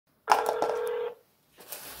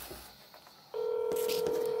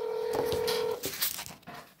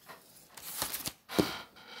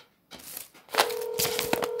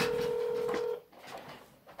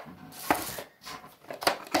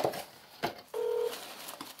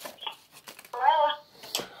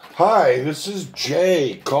Hi, this is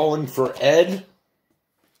Jay calling for Ed.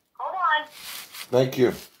 Hold on. Thank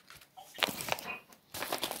you.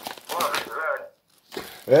 Hello, this is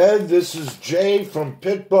Ed. Ed, this is Jay from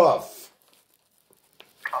Pit Buff.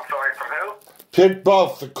 I'm sorry, from who? Pit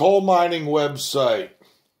Buff, the coal mining website.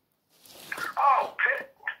 Oh,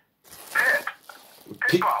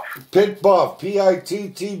 Pit Buff. Pit Buff, Pittbuff.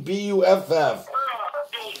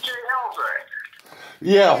 Jay Holsing.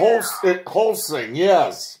 Yeah, Holsing,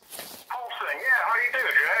 yes. Holsing, yeah, how do you do,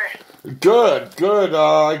 Jay? Good.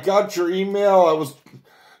 I got your email. I was,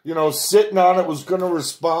 sitting on it, was going to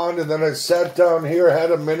respond, and then I sat down here,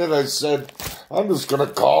 had a minute. I said, I'm just going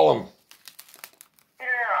to call him. Yeah,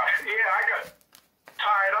 I got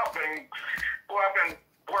tied up and I've been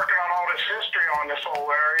working on all this history on this whole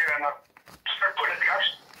area, and I started putting it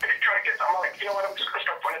together. I'm trying to get, I'm like, I'm just going to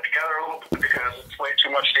start putting it together a little bit because it's way too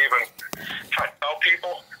much to even try to tell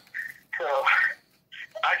people. So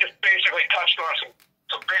I just basically touched on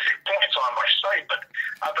some basic points on my site, but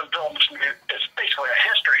I've been building, it's basically a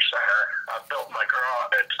history center. I've built my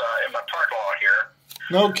garage, it's in my parking lot here.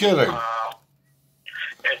 No kidding.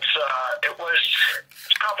 It's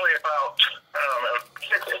probably about, I don't know,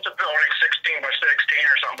 it's a building 16 by 16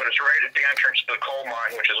 or something, but it's right at the entrance to the coal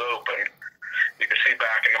mine, which is open. You can see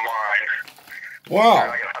back in the mine. Wow.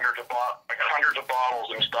 I got hundreds of bottles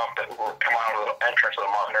and stuff that will come out of the entrance of the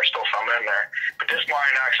mine. There's still some in there. But this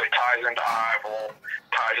mine actually ties into Ivill,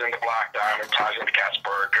 ties into Black Diamond, ties into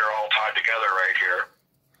Cattsburg. They're all tied together right here.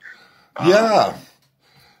 Yeah.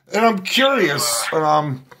 And I'm curious,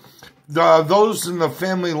 those in the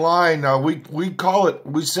family line, we call it,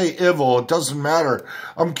 we say Ivill, it doesn't matter.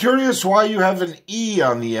 I'm curious why you have an E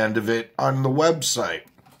on the end of it on the website.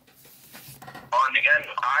 On the end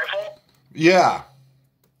of Ivill? Yeah.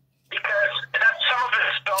 Because some of it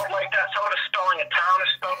is spelled like that. Some of the spelling in town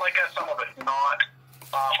is spelled like that. Some of it's not.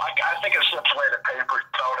 I think it's just the way the paper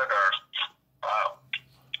spelled it, or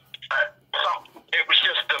it was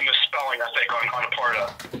just the misspelling, I think, on the part of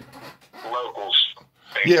locals.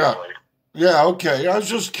 Basically. Yeah, okay. I was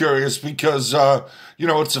just curious because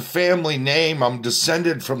it's a family name. I'm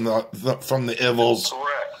descended from the Ivills.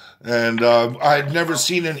 Correct. And I'd never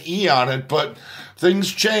seen an E on it, but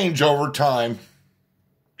things change over time.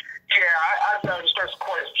 Yeah, I've noticed there's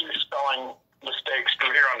quite a few spelling mistakes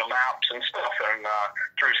through here on the maps and stuff, and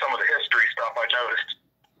through some of the history stuff, I noticed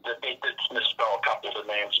that they did misspell a couple of the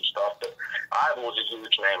names and stuff. But Ivill is a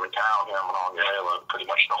huge name in town here in Monongahela. Pretty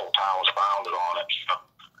much the whole town was founded on it. So.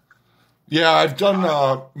 Yeah, I've done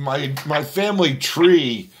my family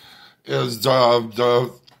tree is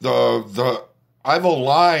the Ivill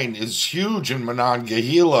line is huge in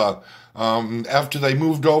Monongahela. After they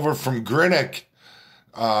moved over from Greenock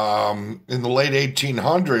in the late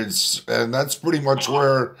 1800s, and that's pretty much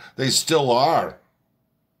where they still are.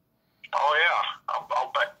 Oh yeah,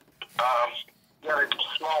 I'll bet. Yeah, it's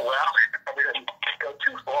a small valley. We didn't go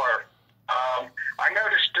too far. I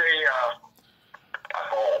noticed the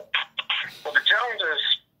Joneses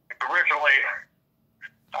originally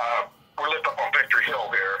we lived up on Victory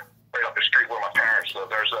Hill here, right up the street where my parents live.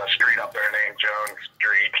 There's a street up there named Jones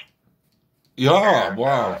Street. Yeah,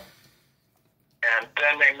 wow. And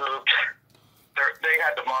then they moved. They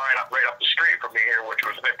had the mine right up the street from me here, which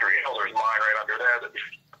was Victory Hill. There's a mine right under there that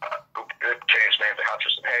it changed name to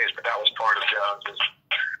Hutchison Hayes, but that was part of Jones's.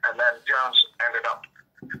 And then Jones ended up.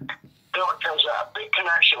 There was a big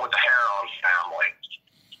connection with the Herron family.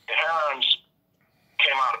 The Herrons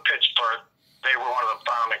came out of Pittsburgh. They were one of the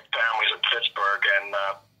founding families of Pittsburgh, and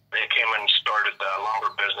they came and started the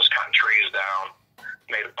lumber business, cutting trees down,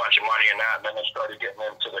 made a bunch of money in that, and then they started getting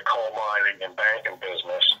into the coal mining and banking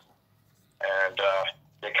business. And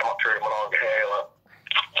they come up here to Monongahela,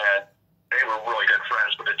 and they were really good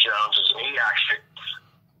friends with the Joneses, and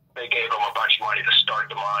they gave them a bunch of money to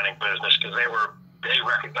start the mining business because they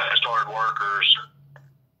recognized hard workers,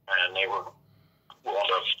 and they were willing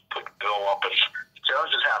to put the bill up. And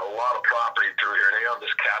Joneses had a lot of property through here. They owned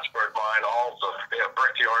this Cattsburg mine. They had a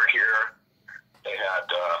brickyard here. They had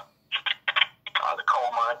the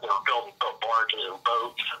coal mine. They were building barges and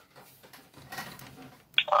boats.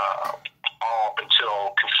 All up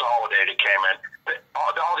until Consolidated came in.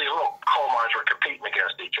 All these little coal mines were competing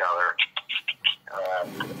against each other.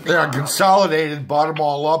 Consolidated bought them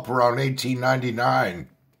all up around 1899.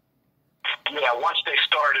 Yeah, once they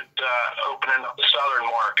started opening up the southern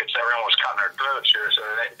markets, everyone was cutting their throats here, so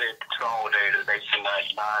they consolidated in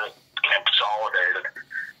 1899. It became Consolidated,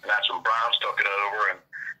 and that's when Browns took it over, and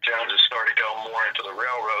Joneses started going more into the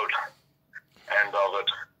railroad end of it.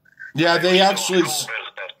 Yeah, they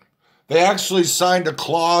actually signed a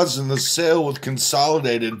clause in the sale with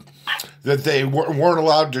Consolidated that they weren't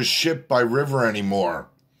allowed to ship by river anymore.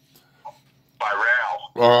 By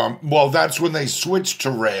rail. Well, that's when they switched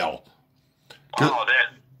to rail. Oh, they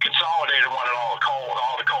Consolidated wanted all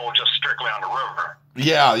the coal just strictly on the river.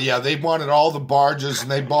 Yeah, they wanted all the barges, and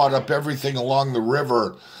they bought up everything along the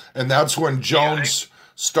river, and that's when Jones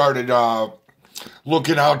started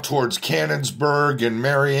looking out towards Cannonsburg and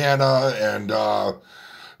Mariana and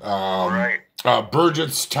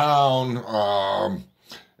Burgettstown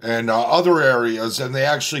and other areas, and they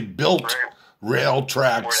actually built rail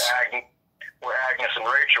tracks. Where Agnes and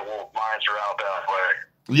Rachel mines are out that way.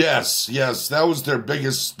 Yes, that was their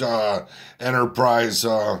biggest enterprise.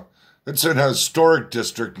 It's an historic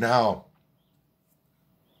district now.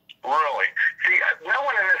 Really? See, no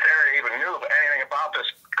one in this area even knew anything about this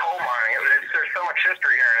coal mining. There's so much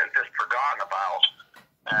history here, and it's just forgotten about.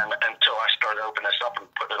 And until I started opening this up and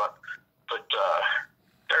put it up, but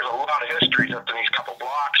there's a lot of history just in these couple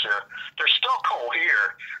blocks here. There's still coal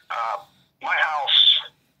here. My house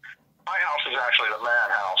is actually the man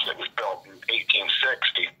house that was built in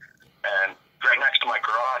 1860, and right next to my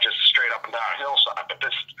garage is straight up and down hillside. But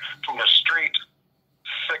this, from the street,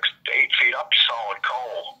 6 to 8 feet up, solid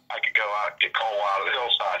coal. I could go out and get coal out of the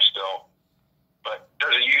hillside still. But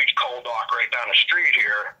there's a huge coal dock right down the street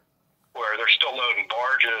here, where they're still loading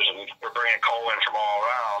barges, and we're bringing coal in from all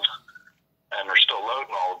around, and they're still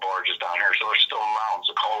loading all the barges down here. So there's still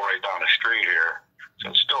mountains of coal right down the street here. So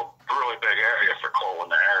it's still a really big area for coal in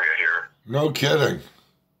the area here. No kidding.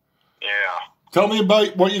 Yeah. Tell me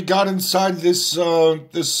about what you got inside this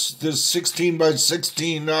 16 by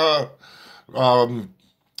 16 I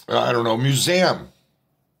don't know, museum.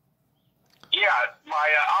 Yeah,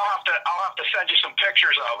 I'll have to send you some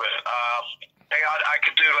pictures of it. I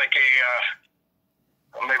could do like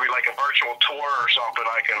maybe like a virtual tour or something.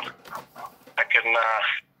 I can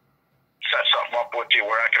set something up with you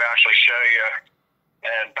where I could actually show you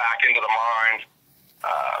and back into the mine.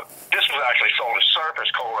 This was actually sold as surface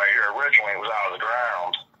coal right here. Originally, it was out of the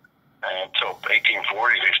ground. And until 1840,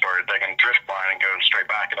 they started digging drift mine and going straight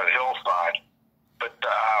back into the hillside. But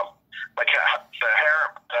like the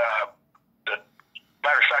Herron,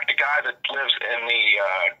 matter of fact, the guy that lives in the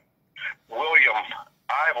William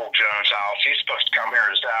Ivill Jones house, he's supposed to come here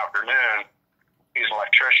this afternoon. He's an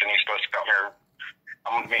electrician. He's supposed to come here.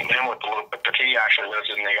 I'm meeting him with a little bit, but he actually lives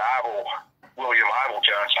in the William Ivill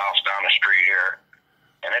Jones house down the street here,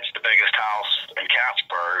 and it's the biggest house in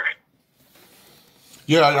Cattsburg.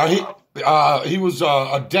 Yeah, he was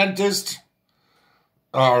a dentist,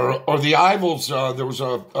 or the Ivills. There was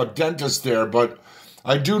a dentist there, but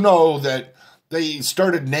I do know that they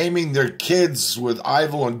started naming their kids with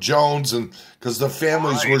Ivill and Jones, and because the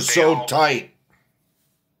families were so tight.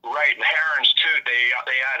 Right, and Herrons too. They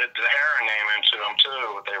added the Herron name into them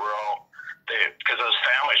too. They were all because those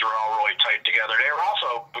families were all really tight together. They were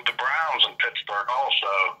also with the Browns in Pittsburgh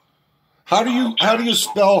also. How do you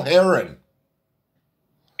spell Herron?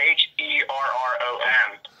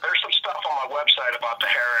 Herron. There's some stuff on my website about the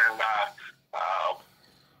Herron.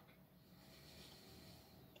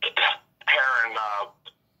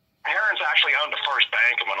 Herron's actually owned the first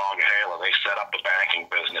bank in Monongahela. They set up the banking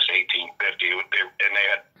business 1850, and they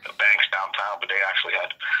had banks downtown, but they actually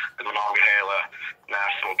had the Monongahela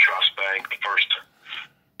National Trust Bank, the first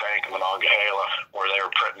bank in Monongahela, where they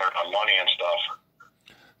were printing their money and stuff.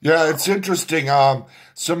 Yeah, it's interesting.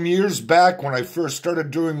 Some years back, when I first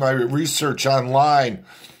started doing my research online,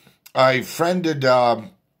 I friended,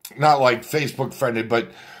 not like Facebook friended, but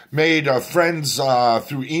made friends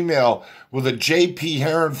through email with a J.P.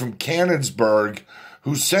 Herron from Cannonsburg,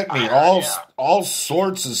 who sent me all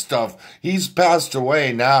sorts of stuff. He's passed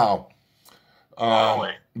away now.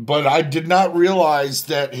 But I did not realize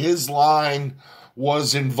that his line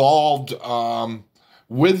was involved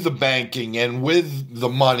with the banking and with the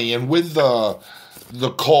money and with the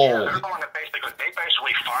coal. Yeah, they're the one that they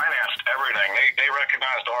basically financed everything. They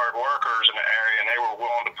recognized the hard workers in the area, and they were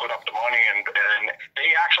willing to put up the money, and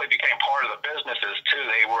they actually became part of the businesses too.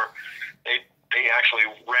 They actually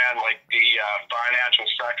ran like the financial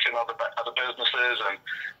section of the businesses, and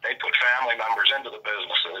they put family members into the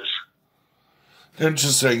businesses.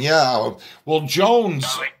 Interesting, yeah. Well, Jones.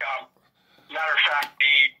 Matter of fact, the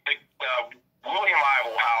William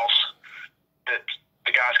Ivill house that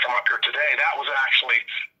the guys come up here today, that was actually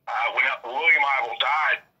when William Ivill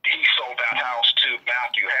died, he sold that house to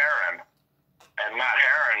Matthew Herron, and Matt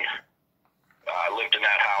Herron lived in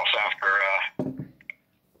that house after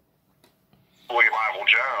William Ivill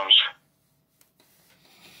Jones.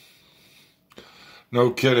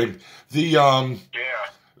 No kidding.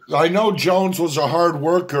 I know Jones was a hard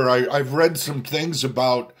worker. I've read some things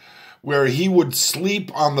about where he would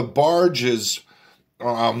sleep on the barges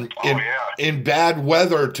in bad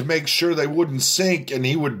weather to make sure they wouldn't sink, and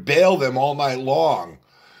he would bail them all night long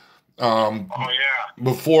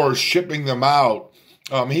before shipping them out.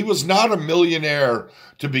 He was not a millionaire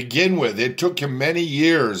to begin with. It took him many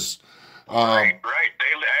years. Right.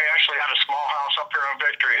 They actually had a small house up here on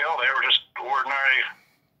Victory Hill. They were just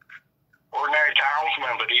ordinary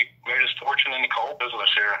townsmen, but he made his fortune in the coal business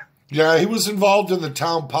here. Yeah, he was involved in the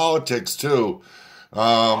town politics, too. They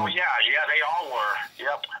all were.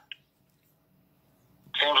 Yep.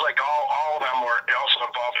 Seems like all of them were also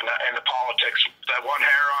involved in the politics. That one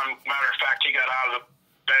Herron, matter of fact, he got out of the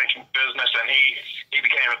banking business, and he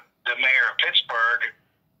became the mayor of Pittsburgh,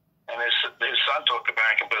 and his son took the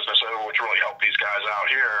banking business over, which really helped these guys out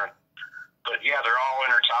here. But yeah, they're all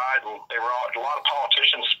intertied, and they were a lot of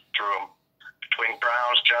politicians through them, between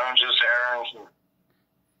Browns, Joneses, Herrons.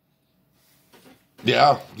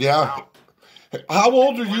 Yeah. How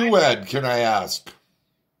old are you, Ed, can I ask?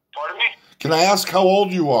 Pardon me? Can I ask how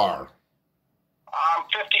old you are? I'm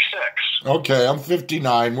 56. Okay, I'm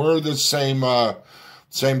 59. We're the same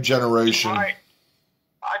generation. I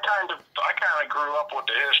kind of grew up with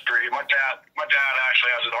the history. My dad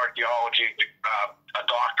actually has an archaeology, a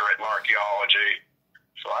doctorate in archaeology,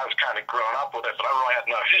 so I was kind of growing up with it, but I really had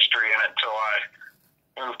no history in it until I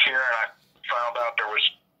moved here and I found out there was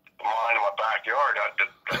a mine in my backyard. The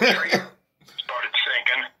tree started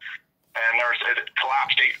sinking, and it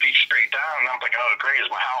collapsed 8 feet straight down, and I'm thinking, oh, great, is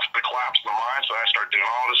my house going to collapse in the mine? So I started doing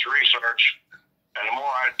all this research, and the more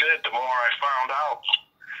I did, the more I found out.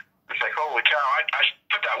 It's like, holy cow, I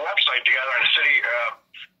put that website together, and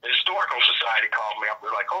the Historical Society called me up.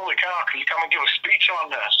 They're like, holy cow, can you come and give a speech on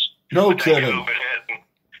this? No kidding.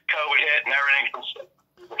 COVID hit and everything from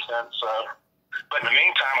 60%. But in the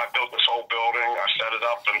meantime, I built this whole building. I set it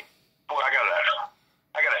up, and boy, I got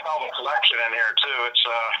a hell of a collection in here, too. It's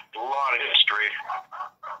a lot of history.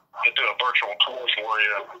 I do a virtual tour for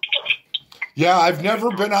you. Yeah, I've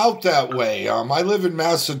never been out that way. I live in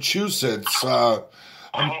Massachusetts.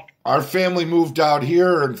 Our family moved out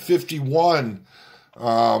here in 51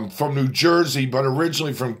 from New Jersey, but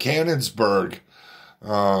originally from Canonsburg.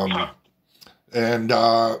 All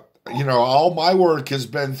my work has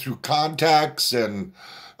been through contacts and,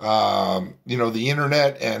 the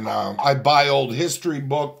internet. And I buy old history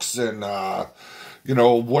books and,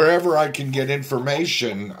 wherever I can get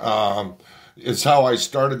information is how I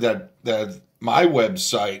started my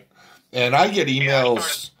website. And I get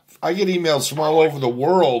emails. I get emails from all over the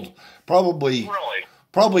world, probably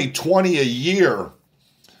 20 a year.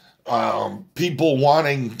 People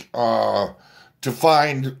wanting to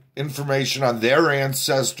find information on their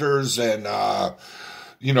ancestors and,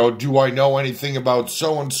 do I know anything about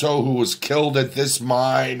so-and-so who was killed at this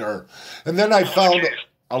mine? And then I found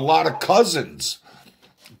a lot of cousins.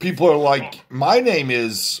 People are like, my name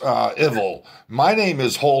is Ivill. My name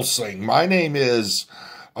is Holsing. My name is...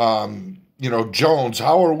 Jones,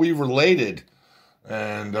 how are we related?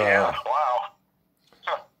 And wow.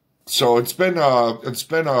 So it's been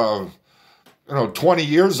 20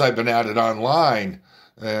 years I've been at it online,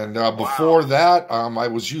 and before that, I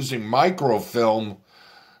was using microfilm.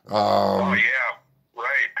 Right.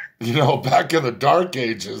 Back in the dark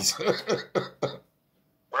ages. Right.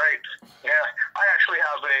 Yeah, I actually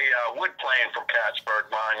have a wood plane from Cattsburg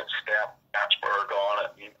mine. It's stamped Cattsburg on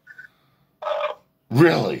it.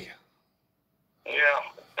 Really?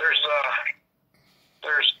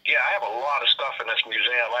 I have a lot of stuff in this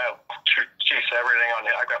museum. I have everything on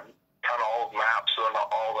it. I got kind of old maps on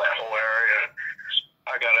all that whole area.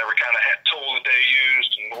 I got every kind of tool that they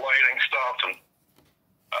used and lighting stuff, and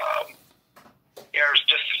there's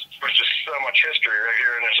just so much history right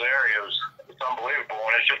here in this area. It's unbelievable,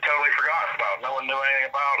 and it's just totally forgotten about. No one knew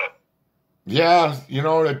anything about it. Yeah,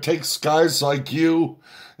 it takes guys like you,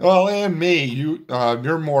 and me.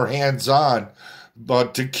 You're more hands-on.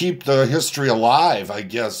 But to keep the history alive, I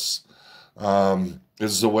guess,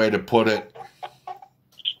 is the way to put it.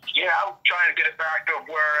 Yeah, I'm trying to get it back to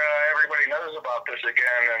where everybody knows about this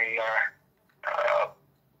again. And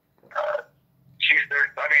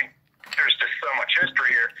there's just so much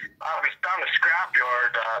history here. We found a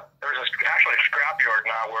scrapyard. There's actually a scrapyard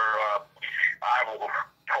now where Ivill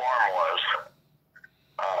farm was,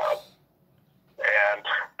 and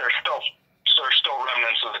there's still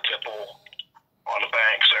remnants of the tipple on the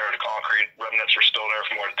banks there. The concrete remnants are still there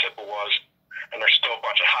from where the tipple was, and there's still a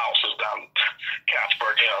bunch of houses down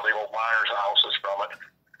Cattsburg, the old miners' houses from it.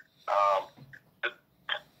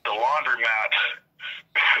 The laundromat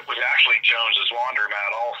was actually Jones's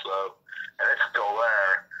laundromat also, and it's still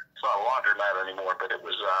there. It's not a laundromat anymore, but it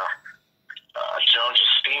was Jones's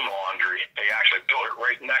steam laundry.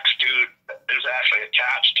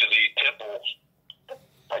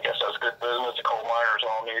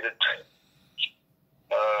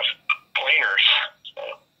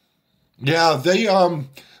 Yeah, they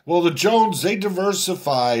well, the Jones, they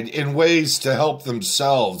diversified in ways to help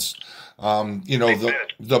themselves. You know,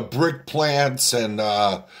 the brick plants and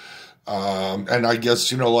I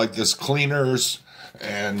guess, you know, like this cleaners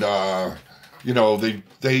and you know,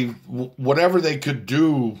 they whatever they could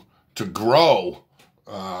do to grow.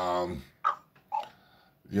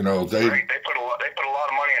 You know, they put a lot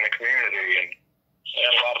of money in the community and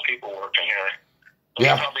a lot of people working here.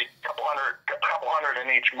 Yeah. Probably a couple hundred in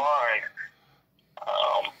each mine.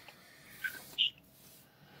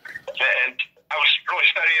 And I was really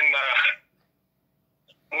studying,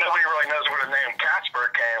 nobody really knows where the name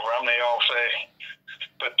Cattsburg came from, they all say.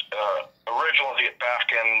 But originally, back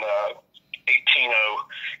in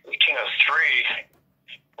 1803,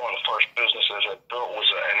 one of the first businesses that built was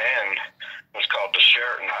an inn. It was called the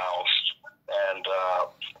Sheraton House. And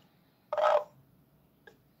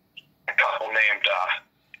a couple named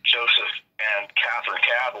Joseph and Catherine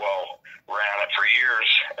Cadwell ran it for years,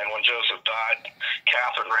 and when Joseph died,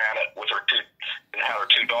 Catherine ran it with her had her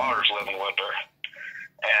two daughters living with her,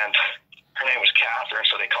 and her name was Catherine,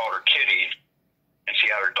 so they called her Kitty, and she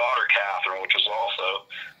had her daughter Catherine, which was also,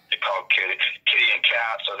 they called Kitty and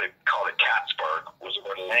Cat, so they called it Cattsburg, was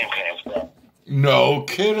where the name came from. No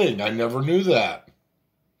kidding, I never knew that.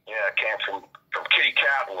 Yeah, it came from Kitty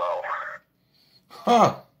Cadwell.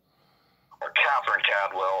 Huh. Or Catherine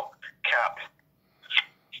Cadwell.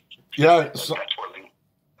 Yeah, so, that's where the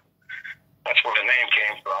name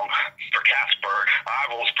came from for Cattsburg.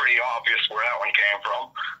 Ivill's pretty obvious where that one came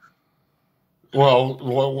from.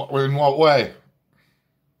 well, in what way?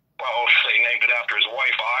 Well, they named it after his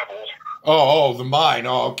wife, Ivill. Oh, the mine.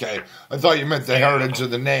 Oh, okay. I thought you meant the heritage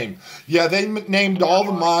of the name. Yeah, they named all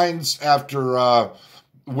the mines after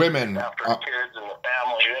women. After the kids and the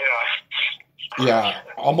family, yeah. Yeah,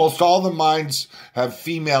 almost all the mines have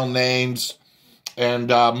female names, and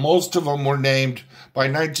most of them were named, by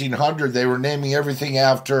 1900, they were naming everything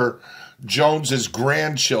after Jones's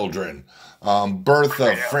grandchildren.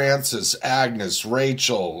 Bertha, Frances, Agnes,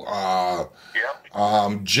 Rachel,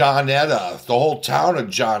 Johnetta. The whole town of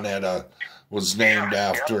Johnetta was named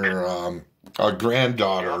after a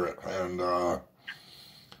granddaughter. And, you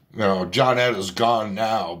know, Jonetta's gone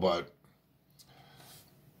now, but...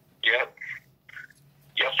 Yep,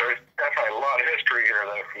 there's definitely a lot of history here,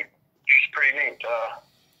 though. It's pretty neat.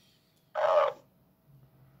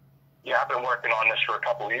 I've been working on this for a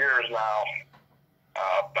couple of years now.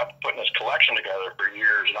 I've been putting this collection together for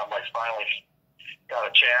years, and I'm like, finally got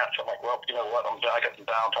a chance. I'm like, well, you know what? I got some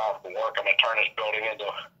downtime from work. I'm going to turn this building into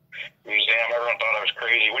a museum. Everyone thought I was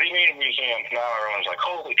crazy. What do you mean a museum? Now everyone's like,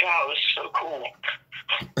 holy cow, this is so cool.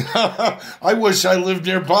 I wish I lived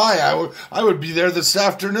nearby. I would be there this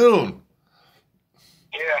afternoon.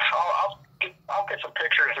 Yeah, I'll get some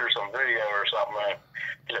pictures or some video or something and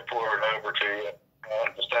get it forwarded over to you.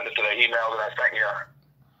 Just send it to the email that I sent you.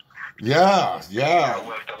 Yeah.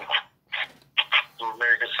 With them.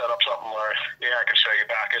 Maybe you could set up something where, I could show you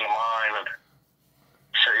back in the mine and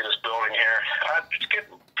show you this building here. It's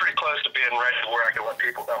getting pretty close to being ready where I can let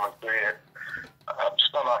people come and see it. I'm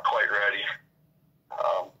still not quite ready.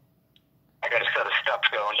 I got a set of steps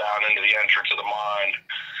going down into the entrance of the mine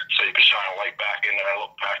so you can shine a light back in there and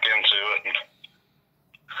look back into it.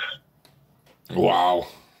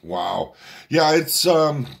 Wow. Yeah, it's,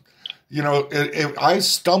 you know, I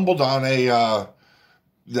stumbled on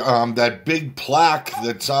that big plaque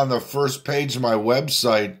that's on the first page of my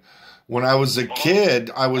website. When I was a kid,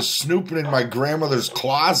 I was snooping in my grandmother's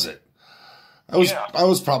closet. I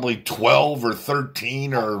was probably 12 or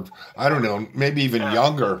 13 or, I don't know, maybe even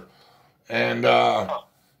younger. And,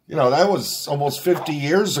 you know, that was almost 50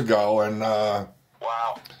 years ago. And,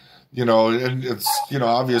 wow. You know, and it's, you know,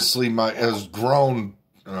 obviously has grown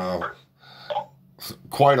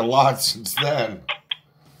quite a lot since then.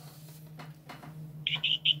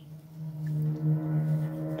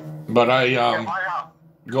 But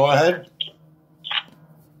go ahead.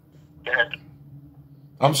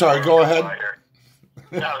 I'm sorry, go ahead. No,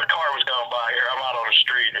 the car was going by here. I'm out on the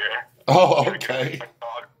street here. Oh, okay.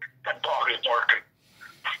 That dog is barking.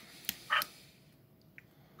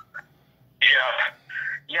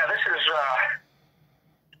 Yeah, this is,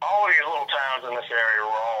 all of these little towns in this area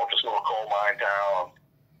were all just little coal mine towns.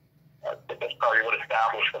 That's probably what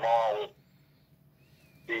established them all, with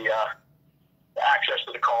the access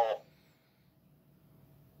to the coal.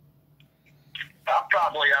 I'm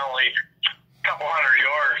probably only a couple hundred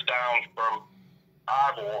yards down from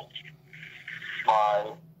Ivill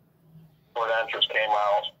mine where the entrance came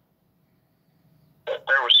out.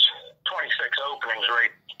 There was 26 openings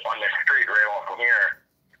right on the street rail from here.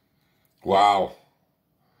 Wow.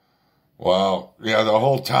 Wow. Yeah, the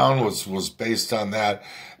whole town was based on that.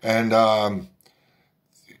 And,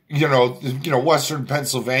 Western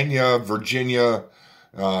Pennsylvania, Virginia,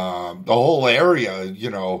 the whole area,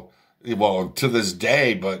 well, to this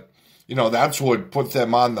day, but, that's what put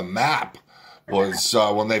them on the map was,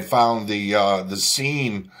 when they found the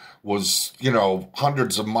scene was,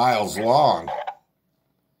 hundreds of miles long.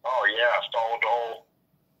 Oh, yeah, followed the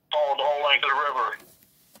whole length of the river.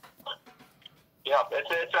 Yeah,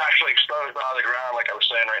 it's actually exposed out of the ground, like I was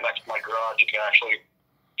saying, right next to my garage. You can actually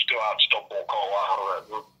still pull coal out of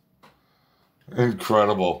it.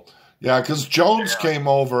 Incredible. Yeah, because Jones came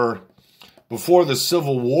over before the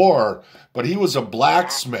Civil War, but he was a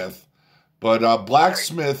blacksmith. But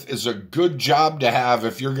blacksmith is a good job to have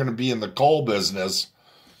if you're going to be in the coal business.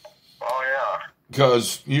 Oh, yeah.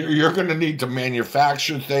 Because you're going to need to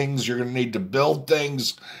manufacture things. You're going to need to build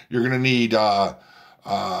things. You're going to need... you're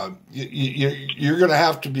going to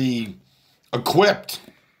have to be equipped.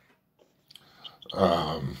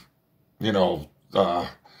 I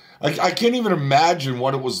can't even imagine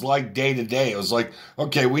what it was like day to day. It was like,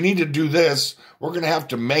 okay, we need to do this. We're going to have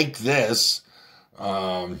to make this.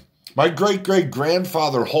 My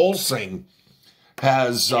great-great-grandfather Holsing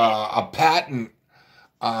has a patent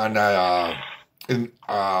on in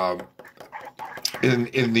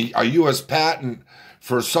the U.S. patent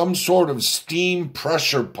for some sort of steam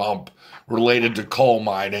pressure pump related to coal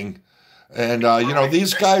mining. And,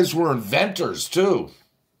 these guys were inventors, too.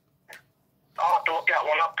 I'll have to look that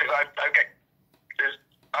one up because there's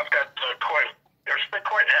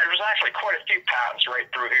actually quite a few patents right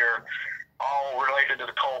through here, all related to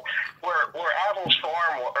the coal. Where Ivill's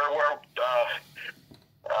farm, or where the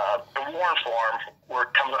Warren farm, where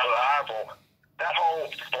it comes out of Ivill, that whole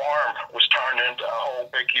farm was turned into a whole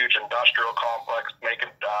big, huge industrial complex, making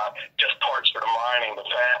just parts for the mining, the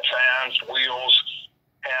fans, wheels,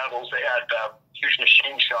 handles. They had huge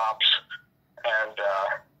machine shops and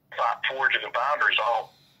forges and boundaries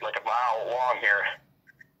all like a mile long here.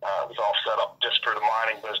 It was all set up just for the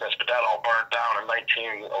mining business, but that all burnt down in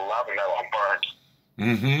 1911. That all burnt.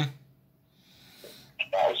 Mm-hmm.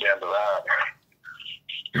 That was the end of that.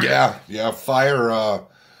 Yeah.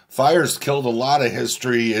 Fires killed a lot of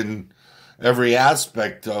history in every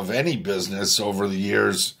aspect of any business over the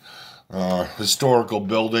years. Historical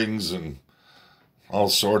buildings and all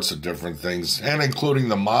sorts of different things, and including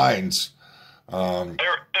the mines.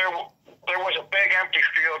 There was a big empty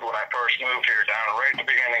field when I first moved here, down right at the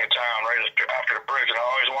beginning of town, right after the bridge, and I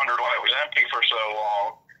always wondered why it was empty for so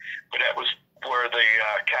long. But that was where the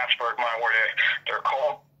Cattsburg mine, where their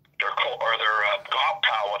gob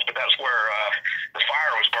pile was, but that's where the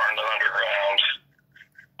fire was burned underground.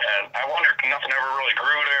 And I wondered, nothing ever really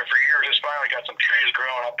grew there for years. It's finally got some trees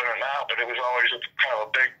growing up in it now, but it was always kind of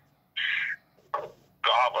a big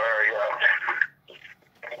gob area.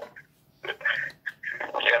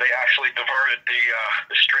 Yeah, they actually diverted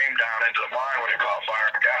the stream down into the mine when it caught fire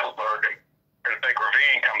in Cattsburg. There's a big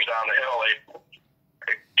ravine comes down the hill. They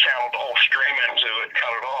channeled the whole stream into it and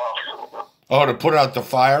cut it off. Oh, to put out the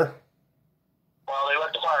fire? Well, they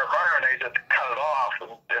let the fire burn, and they just cut it off, and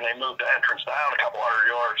then they moved the entrance down a couple hundred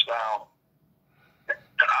yards down.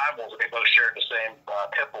 The Ivills, they both shared the same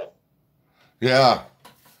tipple. Yeah.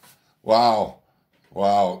 Wow.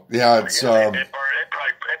 Yeah, it's... It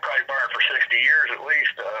probably burned for 60 years at least.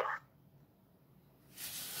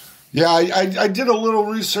 Yeah, I did a little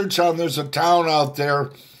research on there's a town out there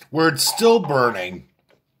where it's still burning.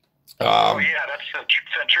 That's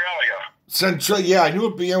Centralia. Yeah, I knew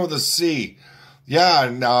it began with a C. Yeah,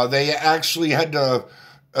 and they actually had to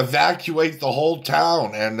evacuate the whole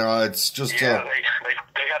town, and it's just... Yeah,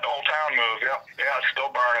 they had the whole town moved, yeah, it's still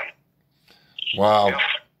burning. Wow. Yep.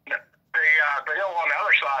 The hill on the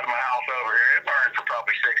other side of my house over here, it burned for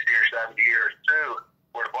probably 60 or 70 years, too,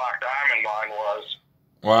 where the Black Diamond mine was.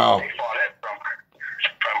 Wow. They fought it from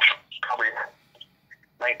probably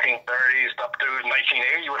 1930s up to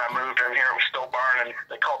 1980 when I moved in here. It was still burning.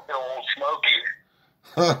 They called it Old Smoky.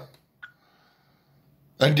 Huh.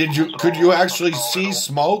 And could you actually see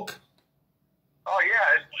smoke? Oh,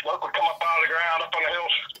 yeah. Smoke would come up out of the ground, up on the hill,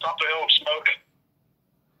 top of the hill of smoke.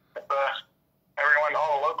 Everyone,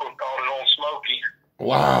 all the locals called it Old Smoky.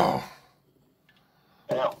 Wow.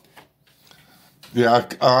 Yeah.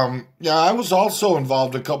 Yeah, I was also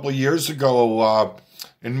involved a couple of years ago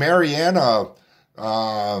in Mariana.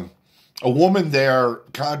 A woman there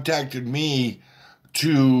contacted me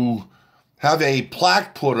to have a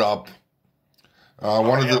plaque put up.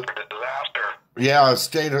 One of the disaster. Yeah, a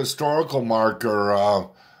state historical marker. I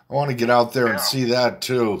want to get out there and see that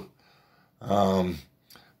too.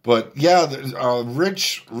 But yeah,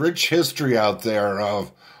 rich history out there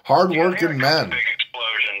of hard-working men. Big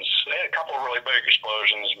explosions. They had a couple of really big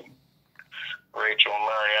explosions. Rachel and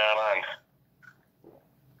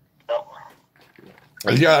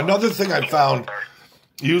Mariana. Yeah, another thing I found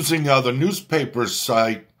using the newspaper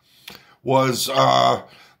site was, I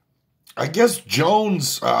guess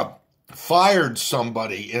Jones fired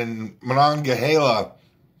somebody in Monongahela.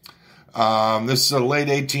 This is the late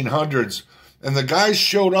 1800s. And the guy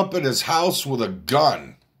showed up at his house with a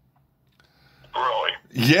gun. Really?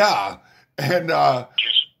 Yeah. And, yeah,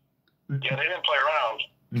 they didn't play around.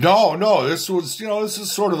 No, this was, this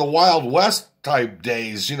is sort of the Wild West type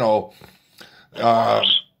days, the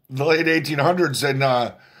late 1800s.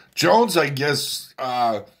 And Jones, I guess,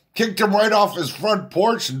 kicked him right off his front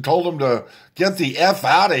porch and told him to get the F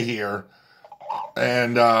out of here.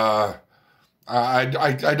 And I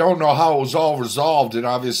don't know how it was all resolved. It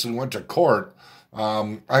obviously went to court.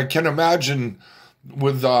 I can imagine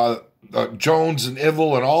with Jones and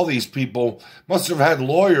Ivill and all these people must have had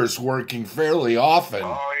lawyers working fairly often.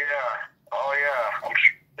 Oh yeah.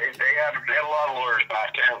 They had a lot of lawyers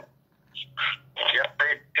back then. Yep,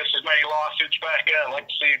 just as many lawsuits back then. I'd like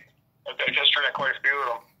to see a big history on quite a few of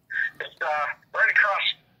them. It's right across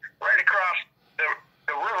the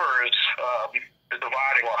river is the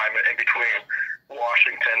dividing line in between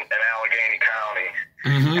Washington and Allegheny County.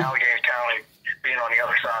 Mm-hmm. Allegheny County being on the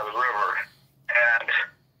other side of the river. And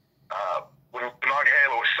when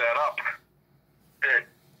Monongahela was set up,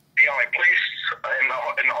 the only police in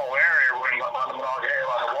the whole area were on the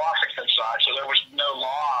Monongahela and the Washington side, so there was no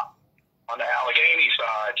law on the Allegheny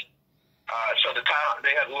side. So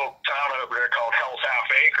they had a little town over there called Hell's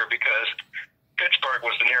Half Acre because Pittsburgh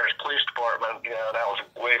was the nearest police department. That was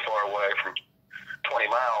way far away, from 20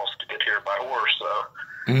 miles to get here by horse. So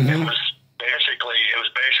it was basically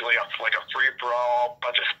like a free for all,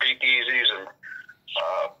 bunch of speakeasies, and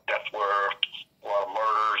that's where a lot of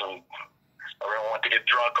murders and everyone went to get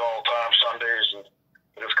drunk all the time Sundays. And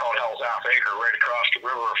it was called Hell's Half Acre, right across the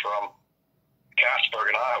river from Casper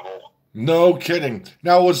and Ivill. No kidding.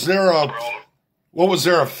 Now, was there a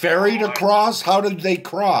ferry to cross? How did they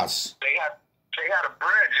cross? They had a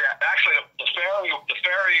bridge. Actually, the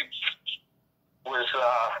ferry was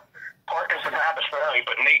Parkinson had the ferry,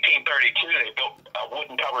 but in 1832 they built a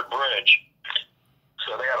wooden covered bridge.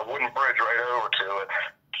 So they had a wooden bridge right over to it,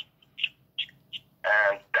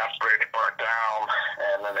 and that bridge burnt down,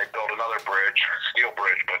 and then they built another bridge, steel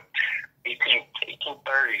bridge. But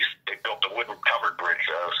 1830s they built the wooden covered bridge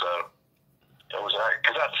though. So it was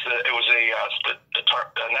because the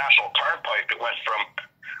national turnpike that went from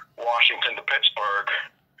Washington to Pittsburgh,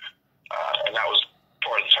 and that was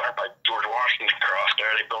part of the turnpike. George Washington crossed there.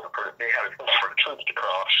 They had it for the troops to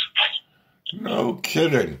cross. No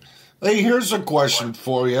kidding. Hey, here's a question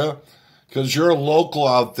for you, because you're a local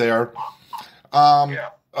out there.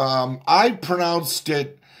 I pronounced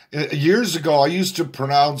it years ago. I used to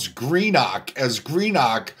pronounce Greenock as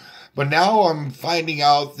Greenock, but now I'm finding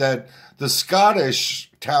out that the Scottish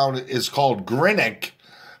town is called Greenock.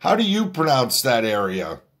 How do you pronounce that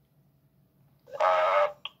area?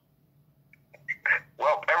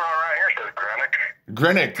 Well, everyone around here says Greenock.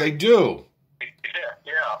 Greenock, they do.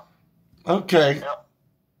 Yeah. Okay. Yep.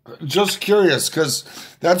 Just curious, because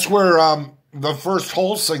that's where the first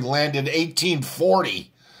Holsing landed in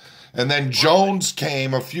 1840. And then Jones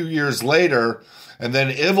came a few years later, and then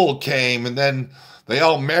Ivill came, and then they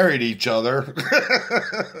all married each other.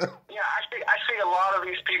 Yeah, I see a lot of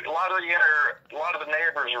these people, a lot of the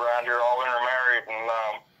neighbors around here all intermarried, and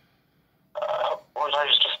I was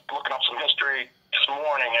just looking up some history this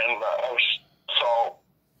morning, and I saw a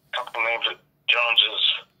couple of names of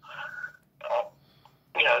Joneses.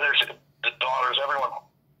 There's the daughters, everyone.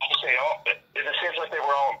 It seems like they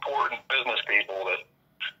were all important business people that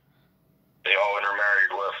they all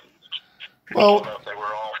intermarried with. Well, I don't know if they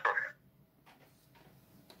were all.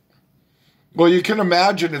 Well, you can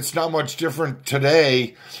imagine it's not much different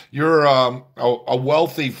today. You're a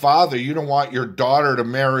wealthy father. You don't want your daughter to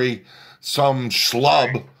marry some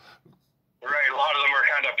schlub. Right. A lot of them are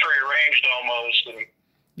kind of prearranged almost.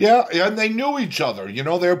 Yeah, and they knew each other.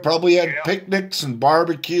 They probably had picnics and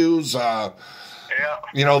barbecues. The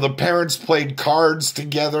parents played cards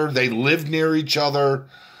together. They lived near each other.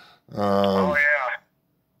 A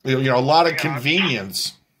lot of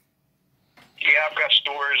convenience. Yeah, I've got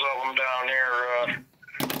stories of them down here.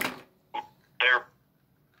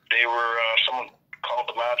 They were someone called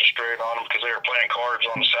the magistrate on them because they were playing cards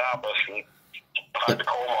on the Sabbath and behind the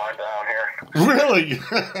coal mine down here. Really?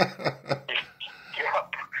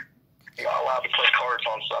 Yep. You're not allowed to play cards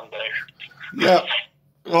on Sunday. Yeah.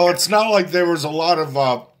 Well, it's not like there was a lot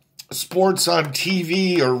of sports on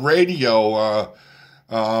TV or radio.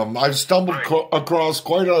 I've stumbled across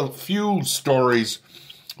quite a few stories.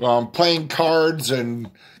 Playing cards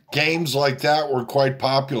and games like that were quite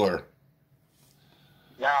popular.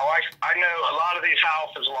 Now, I know a lot of these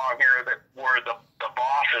houses along here that were the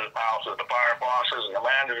bosses' houses, the fire bosses and the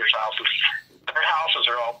managers' houses. Their houses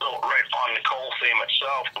are all built right on the coal seam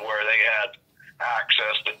itself, to where they had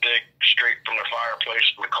access to dig straight from their fireplace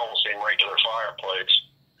to the coal seam right to their fireplace.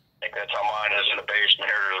 I think that's how mine is, in the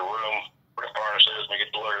basement here. There's a room where the furnace is, and you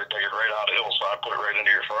get to literally dig it right out of the hillside, put it right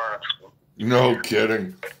into your furnace. No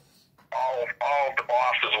kidding. All of the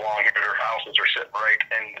bosses along here, their houses are sitting right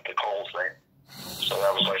into the coal seam. So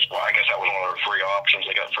that was like, well, I guess that was one of their free options.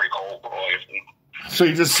 They got free coal for life. So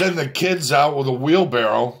you just send the kids out with a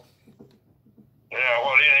wheelbarrow. Yeah,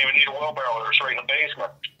 well, they didn't even need a wheelbarrow. They're right in the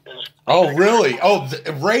basement. Oh, really? Oh,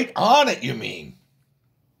 right on it, you mean?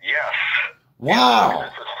 Yes. Wow.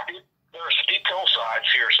 There are steep hillsides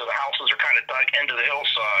here, so the houses are kind of dug into the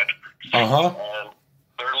hillside. Uh-huh. And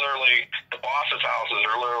they're literally, the boss's houses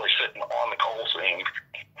are literally sitting on the coal seam.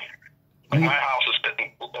 Like my house is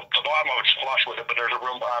sitting, the bottom of it's flush with it, but there's a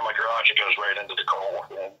room behind my garage that goes right into the coal.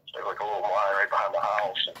 And there's like a little line right behind the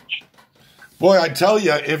house. Boy, I tell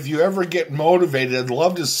you, if you ever get motivated, I'd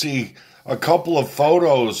love to see a couple of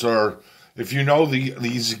photos, or if you know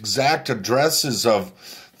these exact addresses of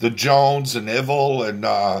the Jones and Ivill and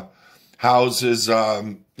houses.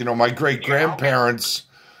 You know, my great-grandparents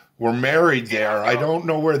were married there. I don't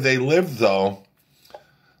know where they lived, though.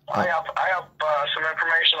 I have some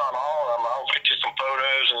information on all of them. I'll get you some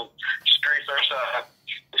photos and streets. There's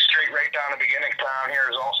the street right down the beginning of town here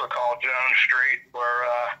is also called Jones Street, where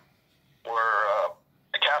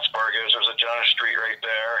the Cattsburg is. There's a Jones Street right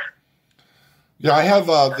there. Yeah, I have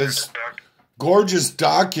this gorgeous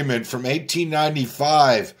document from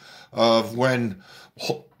 1895 of when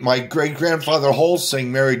my great-grandfather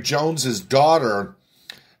Holsing married Jones's daughter,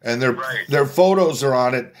 and their photos are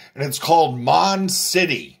on it, and it's called Mon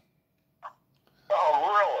City.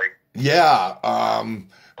 Oh, really? Yeah. Yeah,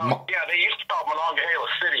 they used to call it Monongahela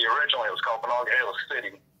City. Originally, it was called Monongahela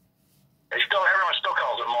City. Everyone still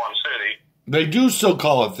calls it Mon City. They do still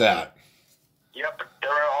call it that. Yep,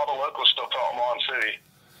 all the locals still call it Mon City.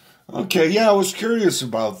 Okay, yeah, I was curious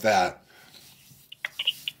about that.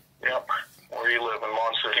 Yep, where you live in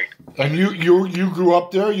Mon City. And you grew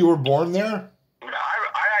up there? You were born there?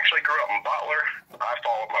 I actually grew up in Butler. I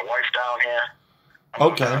followed my wife down here. I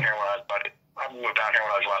moved down here when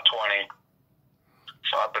I was about 20.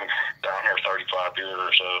 So I've been down here 35 years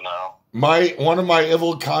or so now. One of my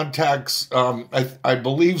Ivill contacts, I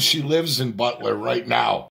believe she lives in Butler right now.